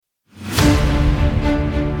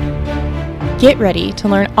Get ready to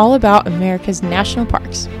learn all about America's national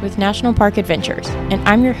parks with National Park Adventures, and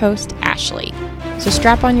I'm your host, Ashley. So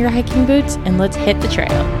strap on your hiking boots and let's hit the trail.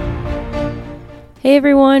 Hey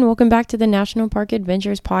everyone, welcome back to the National Park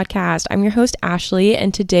Adventures podcast. I'm your host, Ashley,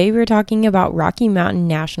 and today we're talking about Rocky Mountain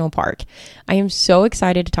National Park. I am so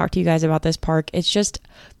excited to talk to you guys about this park. It's just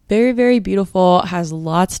very, very beautiful, has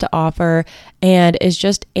lots to offer, and is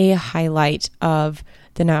just a highlight of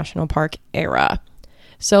the national park era.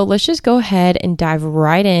 So let's just go ahead and dive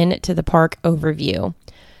right in to the park overview.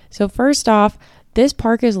 So first off, this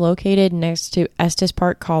park is located next to Estes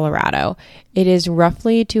Park, Colorado. It is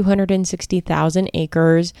roughly 260,000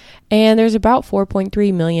 acres, and there's about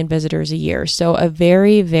 4.3 million visitors a year. So a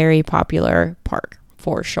very, very popular park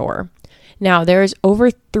for sure. Now, there's over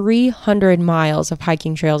 300 miles of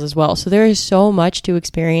hiking trails as well. So there is so much to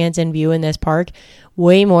experience and view in this park,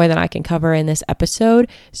 way more than I can cover in this episode.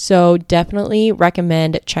 So definitely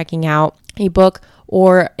recommend checking out a book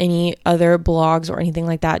or any other blogs or anything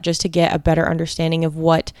like that, just to get a better understanding of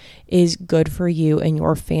what is good for you and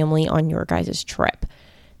your family on your guys' trip.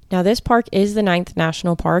 Now, this park is the 9th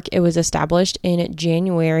national park. It was established in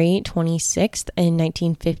January 26th in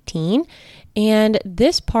 1915. And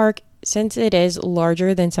this park, since it is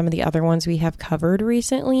larger than some of the other ones we have covered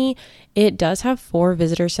recently, it does have 4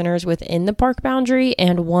 visitor centers within the park boundary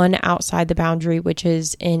and 1 outside the boundary, which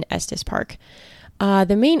is in Estes Park.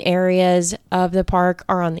 The main areas of the park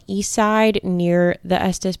are on the east side near the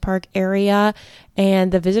Estes Park area,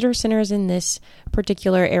 and the visitor centers in this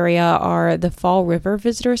particular area are the Fall River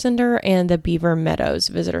Visitor Center and the Beaver Meadows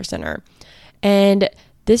Visitor Center. And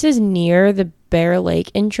this is near the Bear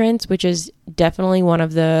Lake entrance, which is definitely one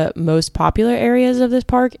of the most popular areas of this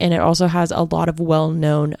park, and it also has a lot of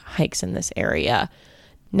well-known hikes in this area.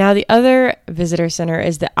 Now, the other visitor center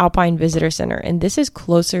is the Alpine Visitor Center, and this is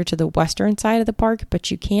closer to the western side of the park, but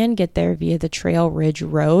you can get there via the Trail Ridge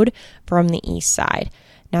Road from the east side.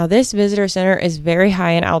 Now, this visitor center is very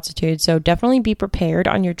high in altitude, so definitely be prepared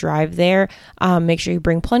on your drive there. Make sure you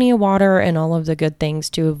bring plenty of water and all of the good things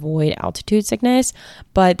to avoid altitude sickness.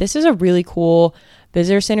 But this is a really cool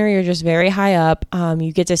visitor center. You're just very high up.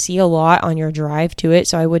 You get to see a lot on your drive to it,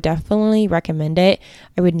 so I would definitely recommend it.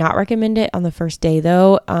 I would not recommend it on the first day,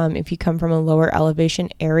 though, if you come from a lower elevation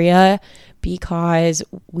area, because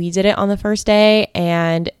we did it on the first day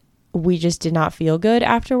and we just did not feel good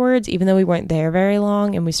afterwards, even though we weren't there very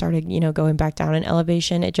long and we started, going back down in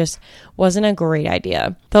elevation. It just wasn't a great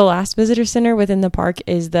idea. The last visitor center within the park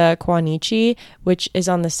is the Kawanichi, which is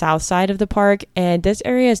on the south side of the park. And this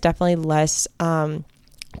area is definitely less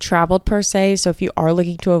traveled per se. So if you are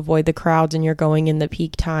looking to avoid the crowds and you're going in the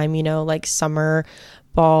peak time, like summer,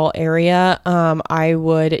 fall area, I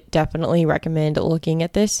would definitely recommend looking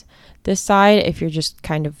at this side if you're just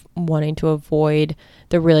kind of wanting to avoid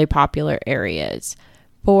the really popular areas.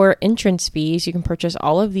 For entrance fees, you can purchase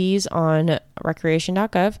all of these on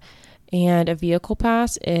recreation.gov, and a vehicle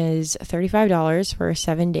pass is $35 for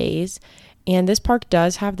 7 days. And this park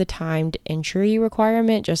does have the timed entry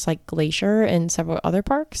requirement, just like Glacier and several other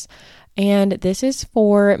parks. And this is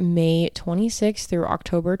for May 26th through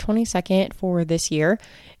October 22nd for this year.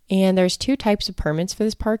 And there's 2 types of permits for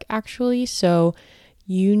this park, actually. So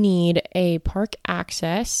you need a park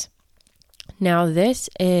access. Now, this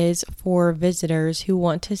is for visitors who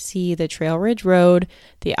want to see the Trail Ridge Road,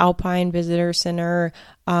 the Alpine Visitor Center,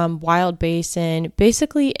 Wild Basin,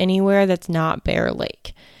 basically anywhere that's not Bear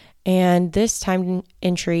Lake. And this timed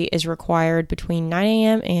entry is required between 9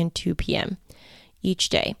 a.m. and 2 p.m. each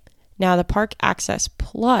day. Now, the Park Access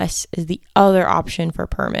Plus is the other option for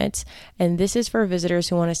permits, and this is for visitors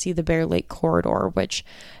who want to see the Bear Lake Corridor, which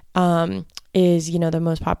is, the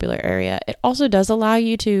most popular area. It also does allow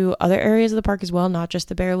you to other areas of the park as well, not just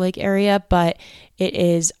the Bear Lake area, but it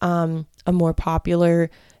is a more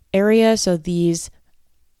popular area, so these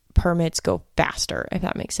permits go faster, if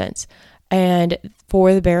that makes sense. And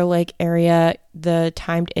for the Bear Lake area, the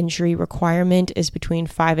timed entry requirement is between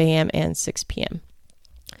 5 a.m. and 6 p.m.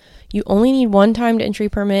 You only need 1 timed entry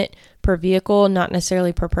permit per vehicle, not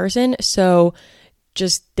necessarily per person. So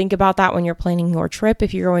just think about that when you're planning your trip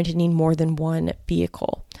if you're going to need more than 1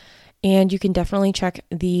 vehicle. And you can definitely check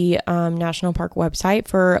the National Park website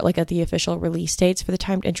for at the official release dates for the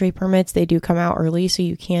timed entry permits. They do come out early, so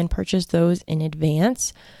you can purchase those in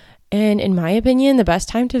advance. And in my opinion, the best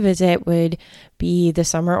time to visit would be the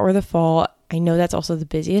summer or the fall. I know that's also the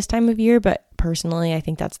busiest time of year, but personally, I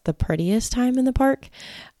think that's the prettiest time in the park.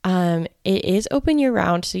 It is open year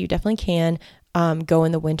round, so you definitely can go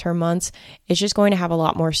in the winter months. It's just going to have a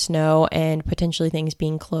lot more snow and potentially things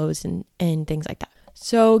being closed and things like that.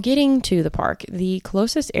 So getting to the park, the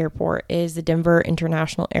closest airport is the Denver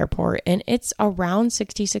International Airport, and it's around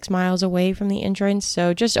 66 miles away from the entrance,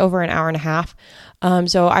 so just over an hour and a half.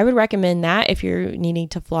 So I would recommend that if you're needing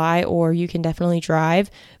to fly, or you can definitely drive.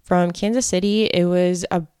 From Kansas City, it was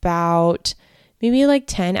about maybe like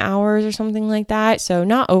 10 hours or something like that, so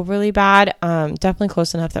not overly bad. Definitely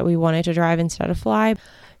close enough that we wanted to drive instead of fly.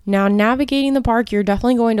 Now, navigating the park, you're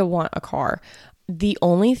definitely going to want a car. The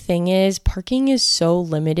only thing is parking is so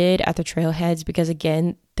limited at the trailheads because,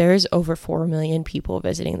 again, there's over 4 million people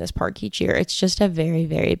visiting this park each year. It's just a very,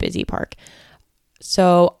 very busy park.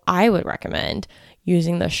 So I would recommend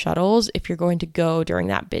using the shuttles if you're going to go during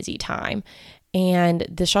that busy time. And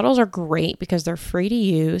the shuttles are great because they're free to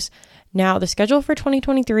use. Now, the schedule for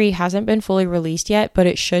 2023 hasn't been fully released yet, but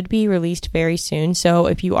it should be released very soon. So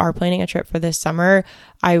if you are planning a trip for this summer,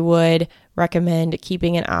 I would recommend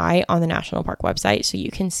keeping an eye on the National Park website so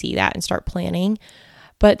you can see that and start planning.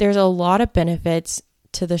 But there's a lot of benefits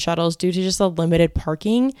to the shuttles due to just the limited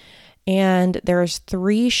parking. And there's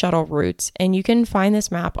 3 shuttle routes, and you can find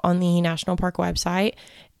this map on the National Park website.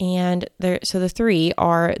 And so the 3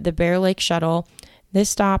 are the Bear Lake Shuttle. This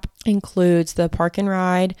stop includes the Park and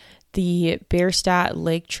Ride, the Bierstadt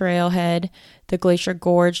Lake Trailhead, the Glacier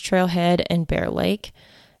Gorge Trailhead, and Bear Lake.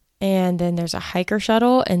 And then there's a hiker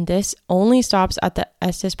shuttle, and this only stops at the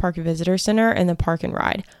Estes Park Visitor Center and the Park and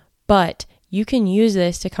Ride. But you can use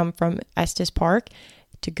this to come from Estes Park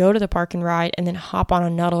to go to the Park and Ride and then hop on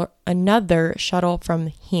another shuttle from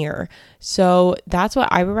here. So that's what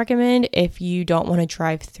I would recommend if you don't want to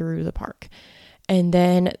drive through the park. And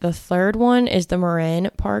then the third one is the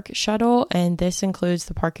Marin Park shuttle, and this includes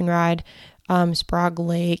the Park and Ride, Sprague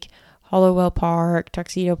Lake, Hollowell Park,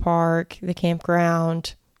 Tuxedo Park, the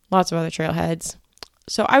campground, lots of other trailheads.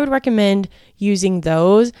 So I would recommend using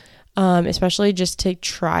those, especially just to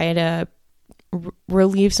try to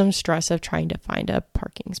relieve some stress of trying to find a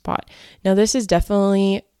parking spot. Now, this is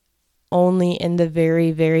definitely only in the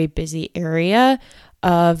very, very busy area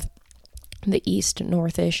of the east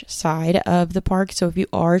northish side of the park. So if you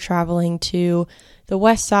are traveling to the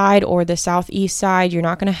west side or the southeast side, you're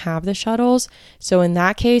not going to have the shuttles. So in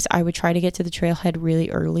that case, I would try to get to the trailhead really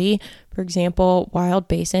early. For example, Wild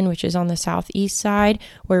Basin, which is on the southeast side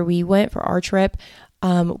where we went for our trip,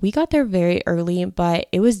 we got there very early, but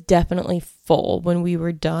it was definitely full when we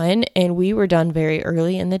were done, and we were done very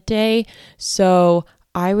early in the day. So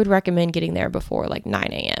I would recommend getting there before like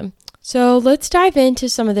 9 a.m. So let's dive into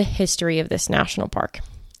some of the history of this national park.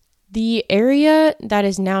 The area that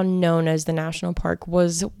is now known as the national park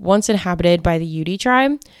was once inhabited by the Ute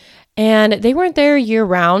tribe, and they weren't there year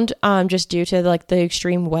round, just due to like the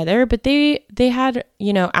extreme weather, but they had,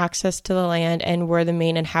 access to the land and were the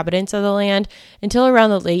main inhabitants of the land until around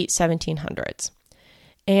the late 1700s.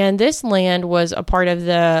 And this land was a part of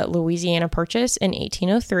the Louisiana Purchase in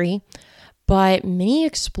 1803. But many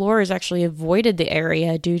explorers actually avoided the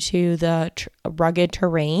area due to the rugged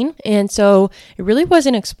terrain. And so it really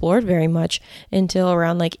wasn't explored very much until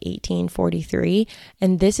around like 1843.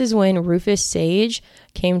 And this is when Rufus Sage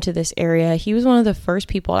came to this area. He was one of the first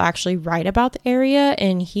people to actually write about the area,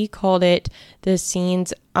 and he called it the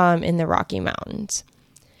scenes in the Rocky Mountains.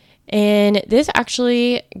 And this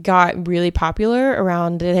actually got really popular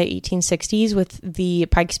around the 1860s with the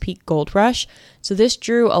Pikes Peak Gold Rush. So this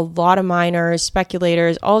drew a lot of miners,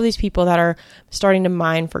 speculators, all these people that are starting to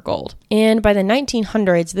mine for gold. And by the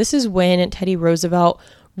 1900s, this is when Teddy Roosevelt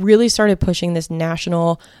really started pushing this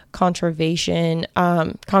national conservation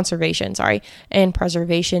and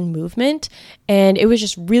preservation movement. And it was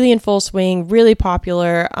just really in full swing, really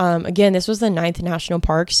popular. Again, this was the 9th national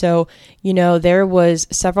park. So, there was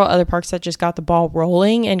several other parks that just got the ball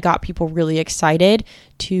rolling and got people really excited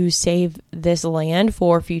to save this land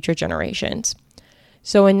for future generations.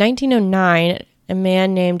 So in 1909, a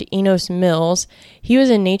man named Enos Mills, he was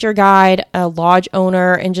a nature guide, a lodge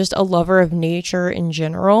owner, and just a lover of nature in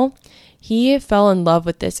general. He fell in love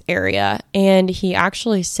with this area, and he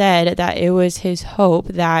actually said that it was his hope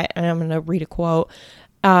that, and I'm going to read a quote,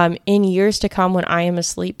 in years to come, when I am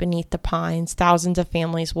asleep beneath the pines, thousands of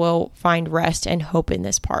families will find rest and hope in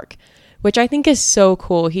this park, which I think is so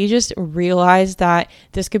cool. He just realized that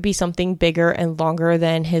this could be something bigger and longer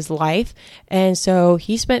than his life. And so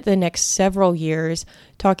he spent the next several years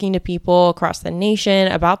talking to people across the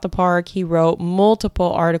nation about the park. He wrote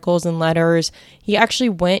multiple articles and letters. He actually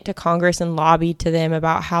went to Congress and lobbied to them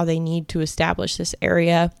about how they need to establish this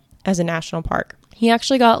area as a national park. He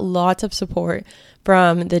actually got lots of support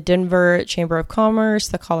from the Denver Chamber of Commerce,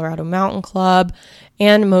 the Colorado Mountain Club,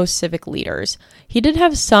 and most civic leaders. He did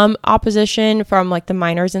have some opposition from like the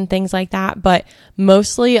miners and things like that, but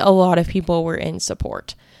mostly a lot of people were in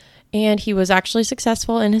support. And he was actually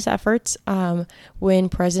successful in his efforts when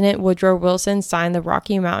President Woodrow Wilson signed the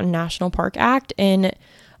Rocky Mountain National Park Act in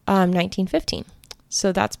 1915.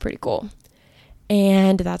 So that's pretty cool.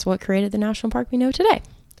 And that's what created the national park we know today.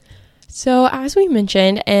 So as we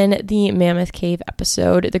mentioned in the Mammoth Cave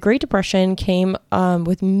episode, the Great Depression came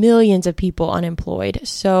with millions of people unemployed.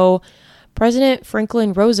 So President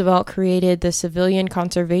Franklin Roosevelt created the Civilian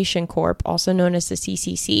Conservation Corps, also known as the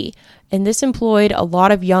CCC. And this employed a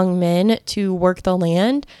lot of young men to work the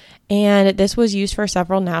land. And this was used for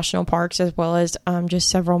several national parks as well as just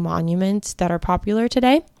several monuments that are popular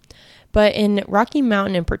today. But in Rocky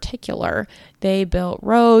Mountain in particular, they built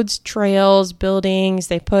roads, trails, buildings.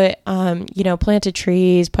 They put, planted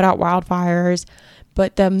trees, put out wildfires.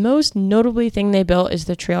 But the most notably thing they built is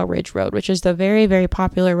the Trail Ridge Road, which is the very, very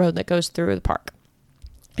popular road that goes through the park.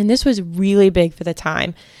 And this was really big for the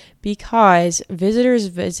time because visitors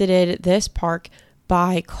visited this park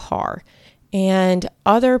by car. And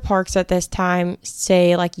other parks at this time,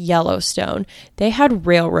 say like Yellowstone, they had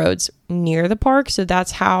railroads near the park. So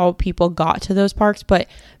that's how people got to those parks. But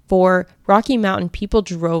for Rocky Mountain, people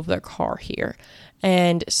drove their car here.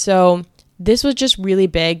 And so this was just really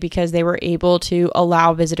big because they were able to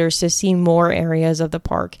allow visitors to see more areas of the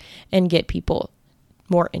park and get people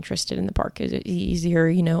more interested in the park. It's easier,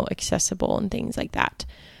 accessible and things like that.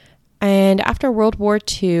 And after World War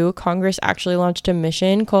II, Congress actually launched a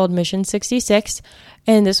mission called Mission 66,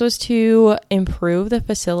 and this was to improve the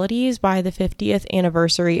facilities by the 50th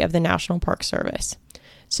anniversary of the National Park Service.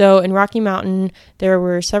 So in Rocky Mountain, there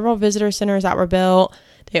were several visitor centers that were built.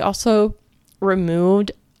 They also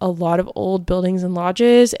removed a lot of old buildings and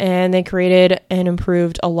lodges, and they created and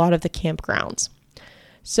improved a lot of the campgrounds.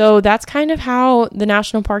 So that's kind of how the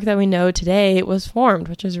national park that we know today was formed,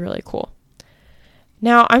 which is really cool.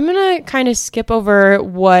 Now, I'm going to kind of skip over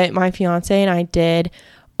what my fiance and I did,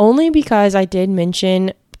 only because I did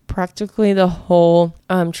mention practically the whole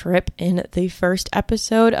trip in the first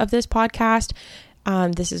episode of this podcast.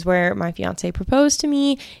 This is where my fiance proposed to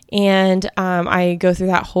me, and I go through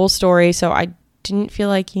that whole story, so I didn't feel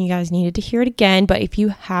like you guys needed to hear it again. But if you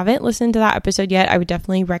haven't listened to that episode yet, I would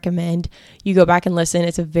definitely recommend you go back and listen.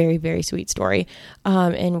 It's a very, very sweet story,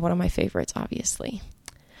 and one of my favorites, obviously.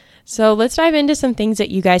 So let's dive into some things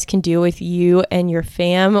that you guys can do with you and your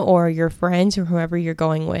fam or your friends or whoever you're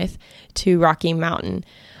going with to Rocky Mountain.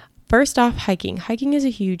 First off, hiking. Hiking is a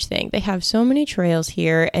huge thing. They have so many trails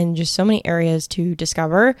here and just so many areas to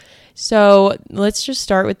discover. So let's just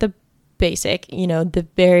start with the basic, the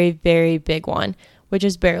very, very big one, which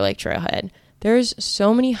is Bear Lake Trailhead. There's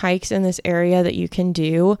so many hikes in this area that you can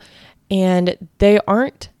do, and they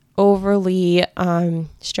aren't overly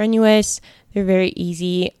strenuous. They're very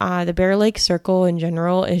easy. The Bear Lake Circle in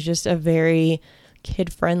general is just a very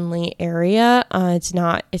kid-friendly area. It's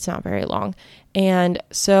not very long. And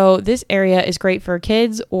so this area is great for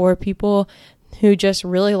kids or people who just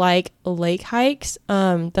really like lake hikes.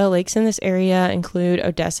 The lakes in this area include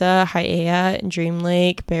Odessa, Hialeah, Dream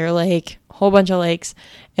Lake, Bear Lake, a whole bunch of lakes,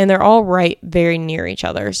 and they're all right very near each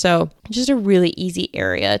other. So just a really easy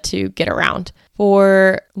area to get around.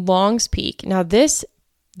 For Long's Peak, now this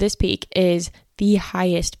peak is the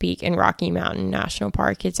highest peak in Rocky Mountain National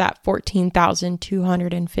Park. It's at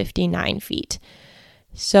 14,259 feet.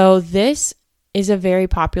 So this is a very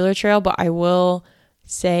popular trail, but I will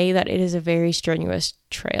say that it is a very strenuous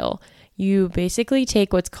trail. You basically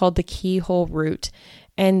take what's called the Keyhole Route,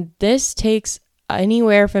 and this takes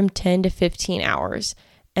anywhere from 10 to 15 hours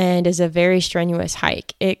and is a very strenuous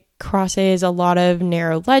hike. It crosses a lot of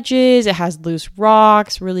narrow ledges. It has loose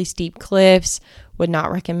rocks, really steep cliffs. Would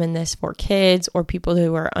not recommend this for kids or people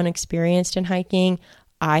who are unexperienced in hiking.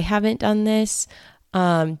 I haven't done this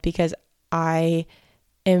because I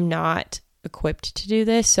am not equipped to do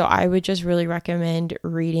this. So I would just really recommend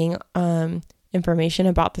reading information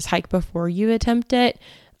about this hike before you attempt it.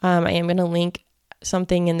 I am going to link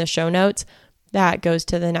something in the show notes that goes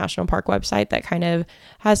to the National Park website that kind of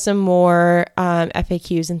has some more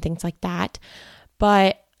FAQs and things like that.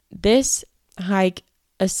 But this hike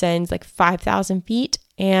ascends like 5,000 feet,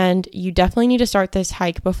 and you definitely need to start this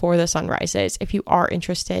hike before the sun rises if you are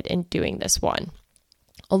interested in doing this one.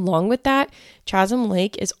 Along with that, Chasm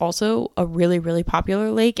Lake is also a really, really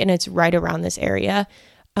popular lake, and it's right around this area.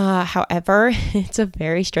 However, it's a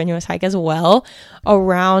very strenuous hike as well,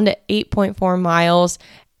 around 8.4 miles,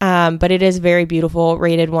 but it is very beautiful,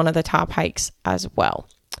 rated one of the top hikes as well.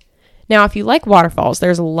 Now, if you like waterfalls,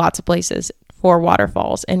 there's lots of places for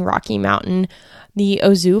waterfalls in Rocky Mountain. The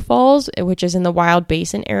Ozu Falls, which is in the Wild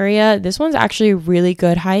Basin area, this one's actually a really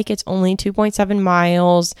good hike. It's only 2.7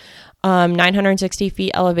 miles, 960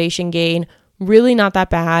 feet elevation gain, really not that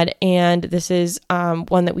bad. And this is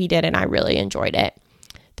one that we did, and I really enjoyed it.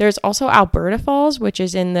 There's also Alberta Falls, which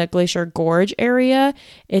is in the Glacier Gorge area.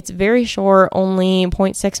 It's very short, only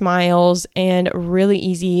 0.6 miles, and really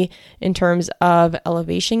easy in terms of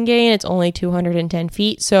elevation gain. It's only 210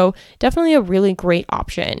 feet, so definitely a really great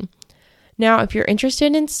option. Now, if you're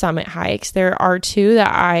interested in summit hikes, there are two that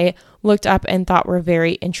I looked up and thought were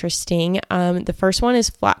very interesting. The first one is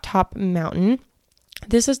Flat Top Mountain.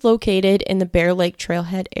 This is located in the Bear Lake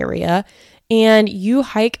Trailhead area, and you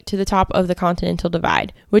hike to the top of the Continental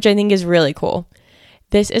Divide, which I think is really cool.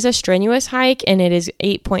 This is a strenuous hike, and it is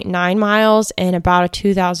 8.9 miles and about a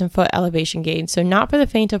 2,000 foot elevation gain. So not for the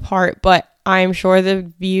faint of heart, but I'm sure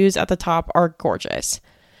the views at the top are gorgeous.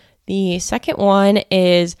 The second one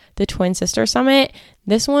is the Twin Sister Summit.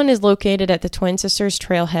 This one is located at the Twin Sisters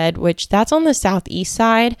Trailhead, which that's on the southeast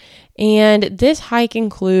side. And this hike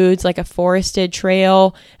includes like a forested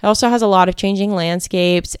trail. It also has a lot of changing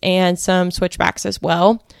landscapes and some switchbacks as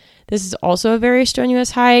well. This is also a very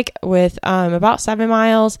strenuous hike with about 7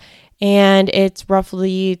 miles, and it's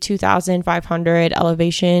roughly 2,500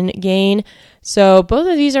 elevation gain. So both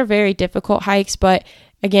of these are very difficult hikes, but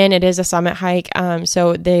again, it is a summit hike,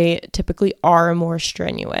 so they typically are more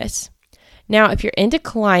strenuous. Now, if you're into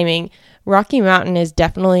climbing, Rocky Mountain is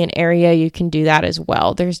definitely an area you can do that as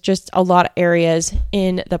well. There's just a lot of areas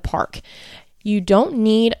in the park. You don't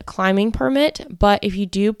need a climbing permit, but if you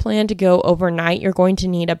do plan to go overnight, you're going to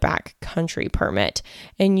need a backcountry permit,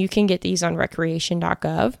 and you can get these on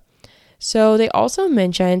recreation.gov. So they also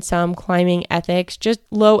mention some climbing ethics, just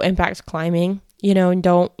low impact climbing. And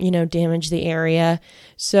don't, damage the area.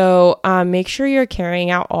 So make sure you're carrying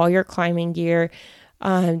out all your climbing gear.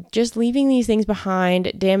 Just leaving these things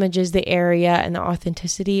behind damages the area and the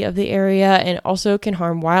authenticity of the area, and also can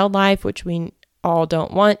harm wildlife, which we all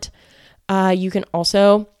don't want. You can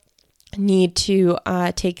also need to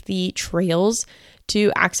take the trails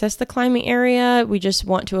to access the climbing area. We just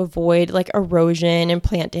want to avoid like erosion and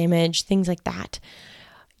plant damage, things like that.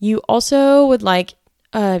 You also would like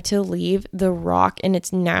to leave the rock in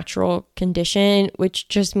its natural condition, which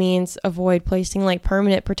just means avoid placing like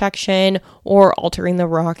permanent protection or altering the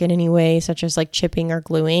rock in any way, such as like chipping or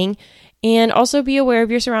gluing. And also be aware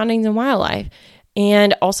of your surroundings and wildlife.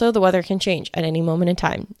 And also the weather can change at any moment in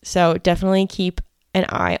time. So definitely keep an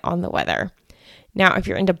eye on the weather. Now, if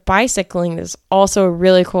you're into bicycling, this is also a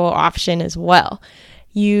really cool option as well.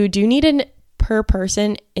 You do need a per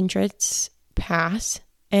person entrance pass,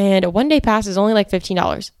 and a one-day pass is only like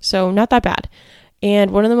 $15, so not that bad.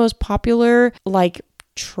 And one of the most popular like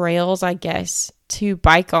trails, I guess, to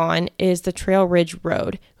bike on is the Trail Ridge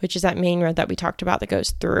Road, which is that main road that we talked about that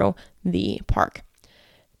goes through the park.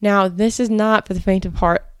 Now, this is not for the faint of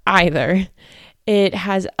heart either. It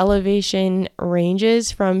has elevation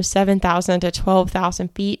ranges from 7,000 to 12,000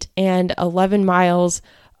 feet, and 11 miles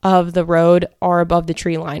of the road are above the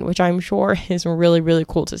tree line, which I'm sure is really, really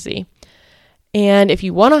cool to see. And if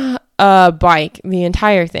you want to bike the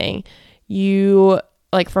entire thing, you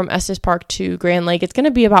like from Estes Park to Grand Lake, it's going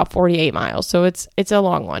to be about 48 miles. So it's a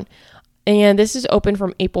long one. And this is open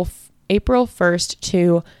from April 1st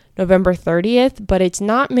to November 30th, but it's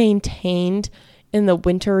not maintained in the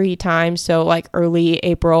wintry time. So like early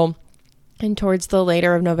April and towards the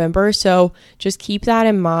later of November. So just keep that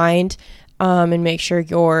in mind and make sure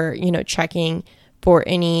you're, checking for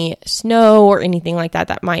any snow or anything like that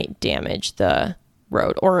that might damage the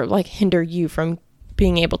road or like hinder you from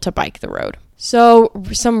being able to bike the road. So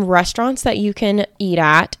some restaurants that you can eat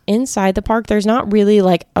at inside the park, there's not really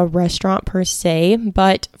like a restaurant per se,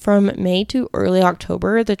 but from May to early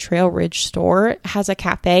October, the Trail Ridge store has a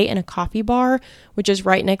cafe and a coffee bar, which is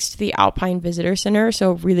right next to the Alpine Visitor Center.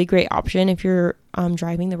 So really great option if you're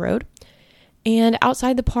driving the road. And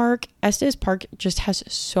outside the park, Estes Park just has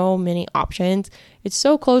so many options. It's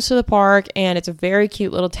so close to the park, and it's a very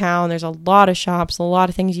cute little town. There's a lot of shops, a lot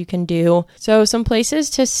of things you can do. So some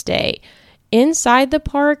places to stay. Inside the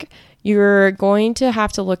park, you're going to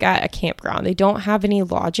have to look at a campground. They don't have any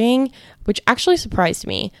lodging, which actually surprised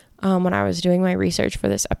me when I was doing my research for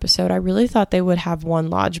this episode. I really thought they would have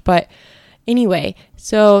one lodge, but anyway,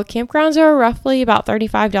 so campgrounds are roughly about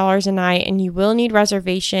 $35 a night, and you will need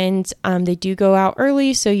reservations. They do go out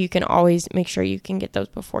early, so you can always make sure you can get those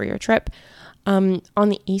before your trip. On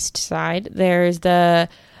the east side, there's the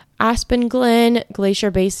Aspen Glen,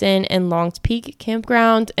 Glacier Basin, and Longs Peak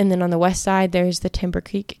campground. And then on the west side, there's the Timber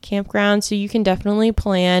Creek campground. So you can definitely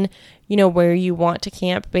plan, where you want to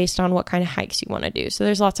camp based on what kind of hikes you want to do. So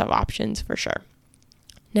there's lots of options for sure.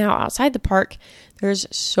 Now, outside the park, there's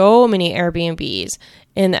so many Airbnbs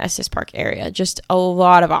in the Estes Park area, just a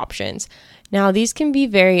lot of options. Now, these can be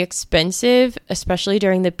very expensive, especially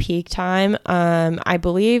during the peak time. I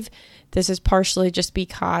believe this is partially just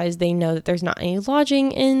because they know that there's not any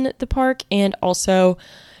lodging in the park, and also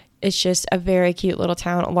it's just a very cute little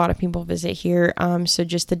town. A lot of people visit here, so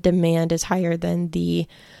just the demand is higher than the,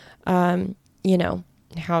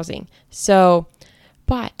 housing. So,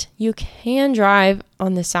 but you can drive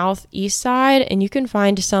on the southeast side, and you can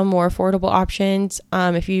find some more affordable options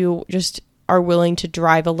if you just are willing to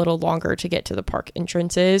drive a little longer to get to the park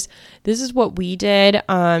entrances. This is what we did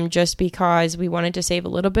just because we wanted to save a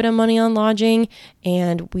little bit of money on lodging,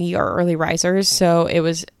 and we are early risers, so it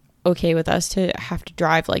was okay with us to have to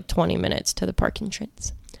drive like 20 minutes to the park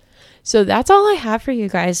entrance. So that's all I have for you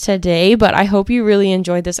guys today, but I hope you really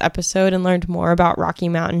enjoyed this episode and learned more about Rocky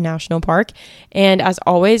Mountain National Park. And as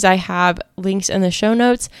always, I have links in the show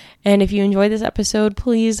notes. And if you enjoyed this episode,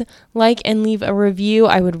 please like and leave a review.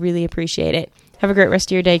 I would really appreciate it. Have a great rest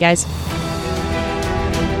of your day, guys.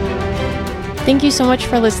 Thank you so much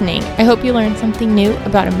for listening. I hope you learned something new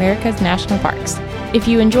about America's national parks. If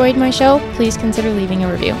you enjoyed my show, please consider leaving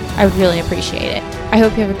a review. I would really appreciate it. I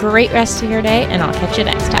hope you have a great rest of your day, and I'll catch you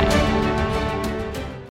next time.